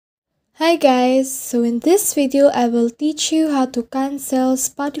Hi guys, so in this video I will teach you how to cancel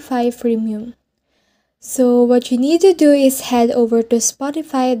Spotify Premium. So what you need to do is head over to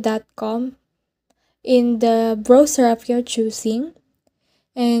spotify.com in the browser of your choosing,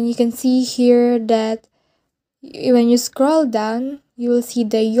 and you can see here that when you scroll down you will see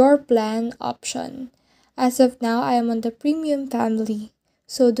the your plan option. As of now I am on the premium family.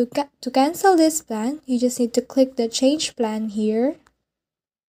 So to cancel this plan you just need to click the change plan here.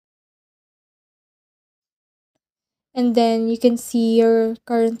 And then you can see your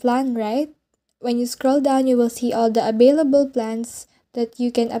current plan, right? When you scroll down, you will see all the available plans that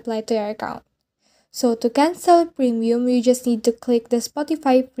you can apply to your account. So to cancel premium, you just need to click the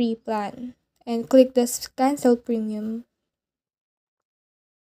Spotify free plan and click the cancel premium.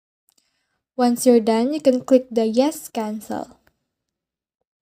 Once you're done, you can click the yes cancel.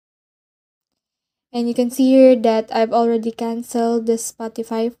 And you can see here that I've already canceled the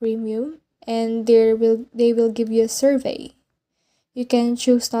Spotify premium, and they will give you a survey. You can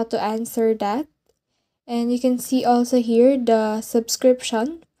choose not to answer that. And you can see also here the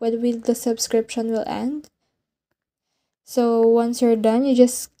subscription, when will the subscription will end. So once you're done, you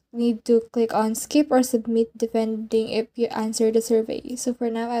just need to click on skip or submit depending if you answer the survey. So for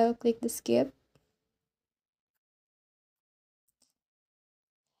now, I will click the skip.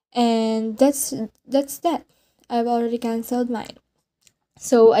 And that's that. I've already canceled mine.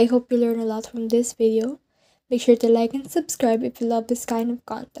 So I hope you learn a lot from this video. Make sure to like and subscribe if you love this kind of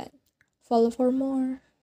content. Follow for more.